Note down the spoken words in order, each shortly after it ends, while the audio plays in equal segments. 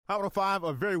Out of five,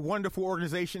 a very wonderful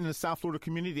organization in the South Florida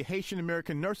community, the Haitian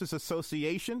American Nurses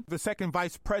Association. The second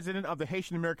vice president of the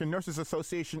Haitian American Nurses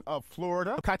Association of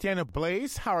Florida, Kaitiana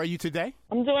Blaise. How are you today?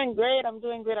 I'm doing great. I'm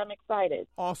excited.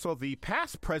 Also, the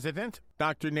past president,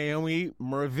 Dr. Naomie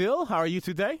Merville. How are you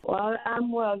today? Well,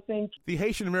 I'm well, thank you. The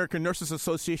Haitian American Nurses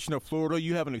Association of Florida,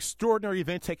 you have an extraordinary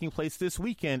event taking place this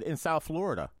weekend in South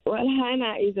Florida. Well,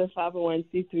 HANA is a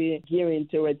 501c3 gearing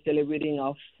towards celebrating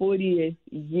our 40th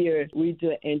year. We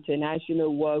do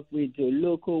international work, we do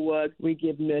local work, we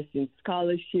give nursing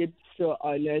scholarships to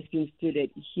our nursing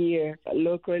students here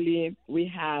locally. We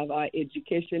have our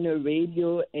educational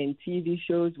radio and TV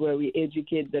shows where we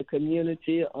educate the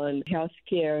community on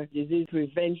healthcare, disease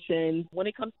prevention. When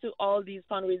it comes to all these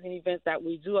fundraising events that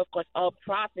we do, of course, our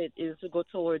profit is to go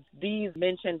towards these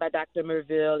mentioned by Dr.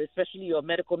 Merville, especially your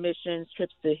medical missions,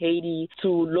 trips to Haiti, to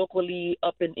locally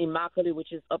up in Immokalee,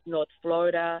 which is up North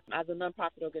Florida. As a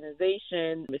nonprofit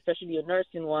organization, especially a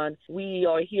nursing one, we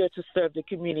are here to serve the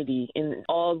community in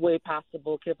all way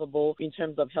possible, capable in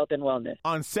terms of health and wellness.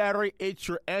 On Saturday, it's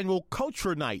your annual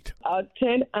culture night. Our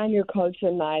 10th annual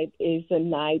culture night is a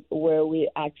night where we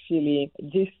actually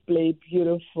display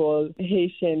beautiful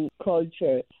Haitian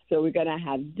culture. So we're going to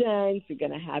have dance, we're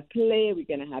going to have play, we're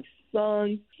going to have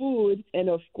songs, food, and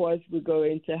of course we're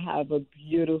going to have a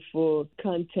beautiful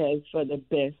contest for the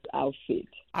best outfit.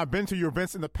 I've been to your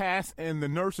events in the past, and the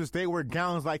nurses, they wear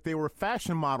gowns like they were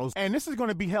fashion models. And this is going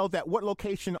to be held at what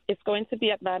location? It's going to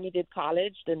be at Miami-Dade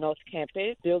College, the North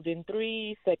Campus, Building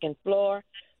 3, second floor.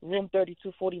 Room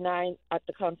 3249 at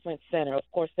the Conference Center. Of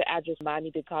course, the address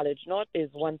Miami-Dade College North is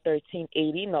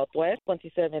 11380 Northwest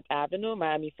 27th Avenue,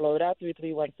 Miami, Florida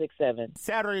 33167.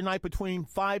 Saturday night between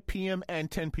 5 p.m. and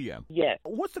 10 p.m. Yes.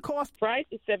 What's the cost? Price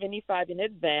is $75 in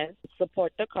advance.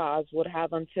 Support the cause would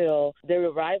have until they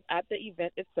arrive at the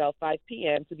event itself, 5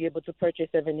 p.m., to be able to purchase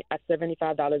at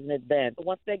 $75 in advance.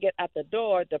 Once they get at the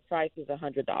door, the price is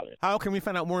 $100. How can we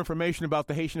find out more information about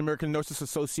the Haitian American Nurses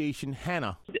Association,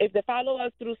 HANA? If they follow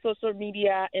us through social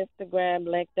media, Instagram,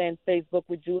 LinkedIn, Facebook,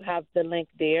 we do have the link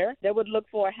there. They would look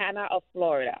for HANA of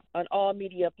Florida on all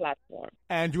media platforms.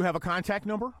 And you have a contact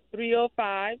number?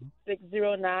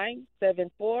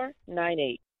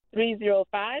 305-609-7498.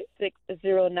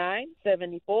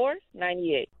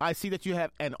 305-609-7498. I see that you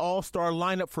have an all-star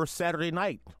lineup for Saturday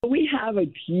night. We have a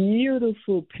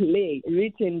beautiful play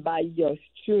written by yours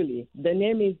truly. The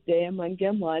name is Diamond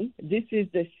Gamon. This is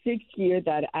the 6th year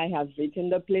that I have written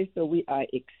the play, so we are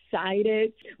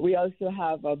excited. We also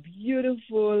have a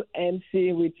beautiful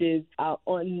MC, which is our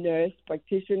own nurse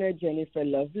practitioner, Jennifer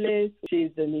Lovelace.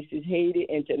 She's the Mrs. Haiti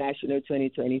International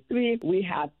 2023. We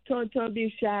have Tonton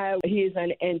Bishai. He's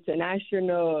an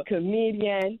international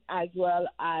comedian, as well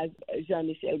as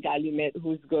Jean-Michel Gallumet,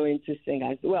 who's going to sing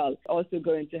as well. Also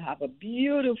going to have a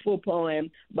beautiful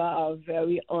poem by our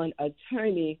very own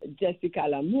attorney, Jessica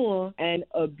Lamour, and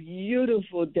a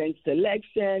beautiful dance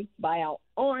selection by our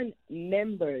own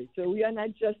members. So we are not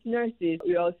just nurses,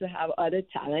 we also have other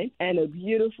talent, and a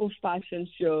beautiful fashion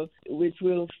show which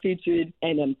will feature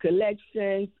NM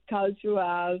Collections,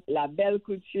 Cultural, La Belle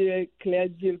Couture, Claire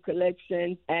Gilles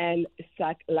Collections, and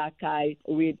Sac Lacaille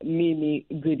with Mimi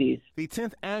goodies. The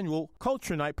 10th annual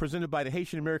Culture Night presented by the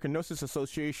Haitian American Nurses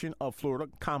Association of Florida,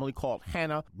 commonly called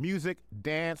HANA. Music,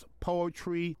 dance,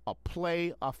 poetry, a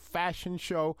play, a fashion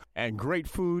show, and great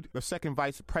food. The second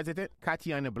vice president,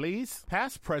 Kaitiana Blaise.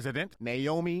 Past president,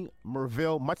 Naomie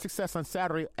Merville. Much success on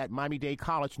Saturday at Miami-Dade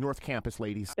College North Campus,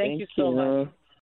 ladies. Thank you so much.